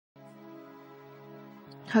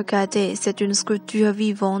Regardez, c'est une sculpture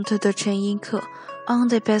vivante de Chen Yinke, un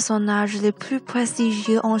des personnages les plus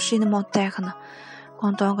prestigieux en Chine moderne.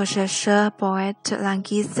 En tant que chercheur, poète,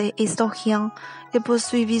 linguiste et historien, il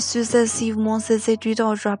poursuivit successivement ses études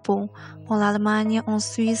au Japon, en Allemagne, en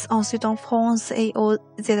Suisse, ensuite en France et aux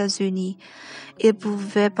États-Unis. Il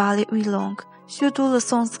pouvait parler 8 langues, surtout le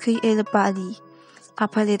sanskrit et le pali.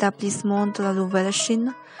 Après l'établissement de la nouvelle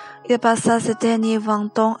Chine, il passa ses derniers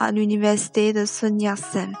 20 ans à l'université de Sun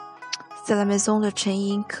Yat-sen. C'est la maison de Chen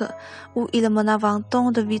Yinke, où il mena 20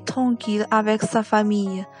 ans de vie tranquille avec sa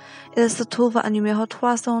famille. Il se trouve à numéro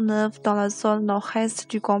 309 dans la zone nord-est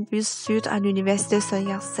du campus sud à l'université Sun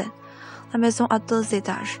Yat-sen. La maison a 2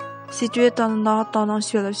 étages. Située dans le nord tendant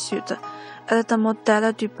sur le sud, elle est un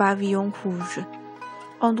modèle du pavillon rouge.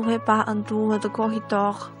 Entourée par un tour de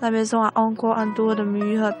corridor, la maison a encore un tour de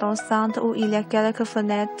mur d'enceinte où il y a quelques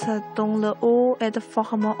fenêtres dont le haut est de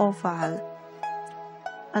forme ovale.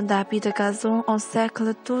 Un tapis de gazon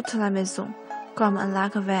encercle toute la maison, comme un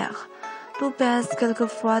lac vert, d'où percent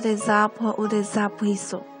quelquefois des arbres ou des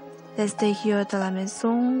arbrisseaux. L'extérieur de la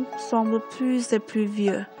maison semble plus et plus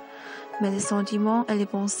vieux, mais les sentiments et les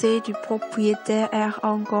pensées du propriétaire errent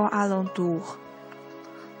encore alentour.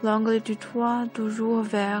 L'angle du toit toujours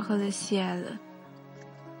vers le ciel.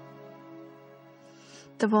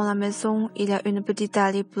 Devant la maison, il y a une petite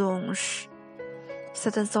allée blanche.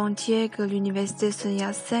 C'est un sentier que l'université Sun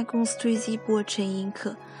Yat-sen construisit pour Chen Yinke.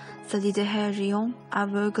 Ce littéraire géant,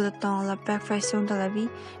 aveugle dans la perfection de la vie,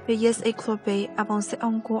 vieillesse et clopée, avançait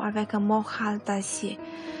encore avec un moral d'acier.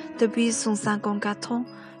 Depuis son 54 ans,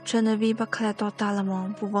 Chen ne vit pas clair totalement,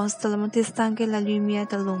 pouvant seulement distinguer la lumière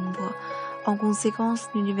de l'ombre. En conséquence,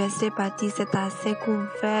 l'université bâtie s'est assez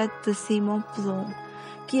couverte de ciment blond,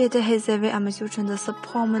 qui était réservé à M. Chen de se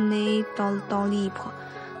promener dans le temps libre.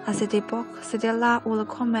 À cette époque, c'était là où le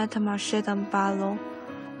grand maître marchait d'un ballon,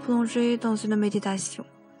 plongé dans une méditation.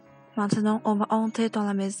 Maintenant, on va entrer dans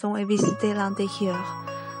la maison et visiter l'intérieur.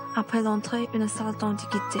 Après l'entrée, une salle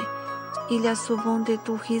d'antiquité. Il y a souvent des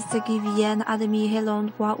touristes qui viennent admirer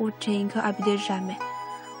l'endroit où Chen Yinke habitait jamais.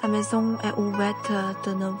 La maison est ouverte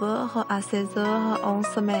de 9h à 16h en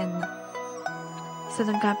semaine. C'est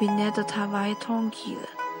un cabinet de travail tranquille,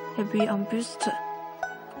 et puis un buste.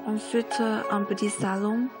 Ensuite, un petit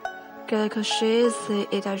salon, quelques chaises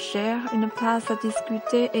et étagères, une place à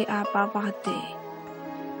discuter et à bavarder.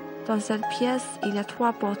 Dans cette pièce, il y a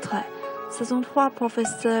 3 portraits. Ce sont 3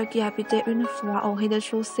 professeurs qui habitaient une fois au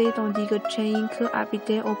rez-de-chaussée tandis que Chen Yinke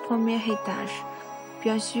habitait au premier étage.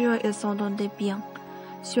 Bien sûr, ils s'entendaient bien.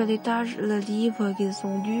 Sur l'étage, les livres qu'ils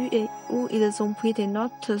ont lus et où ils ont pris des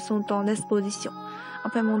notes sont dans l'exposition.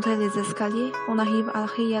 Après monter les escaliers, on arrive à la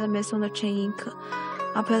réelle maison de Chen Yinke.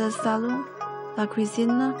 Après le salon, la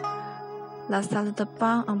cuisine, la salle de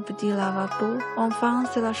bain, un petit lavabo, enfin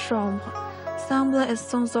c'est la chambre. Simple et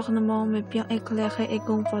sans ornement mais bien éclairée et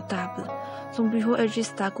confortable. Son bureau est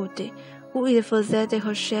juste à côté, où il faisait des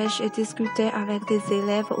recherches et discutait avec des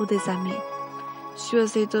élèves ou des amis. Sur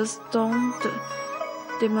ces 2 stands,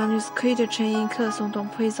 des manuscrits de Chen Yinke sont en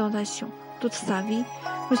présentation. Toute sa vie,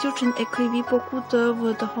 M. Chen écrivit beaucoup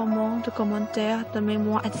d'œuvres, de romans, de commentaires, de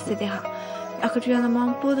mémoires, etc.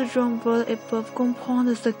 Actuellement, peu de gens veulent et peuvent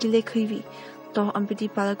comprendre ce qu'il écrivit. Dans un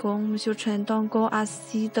petit balcon, M. Chen est encore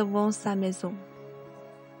assis devant sa maison.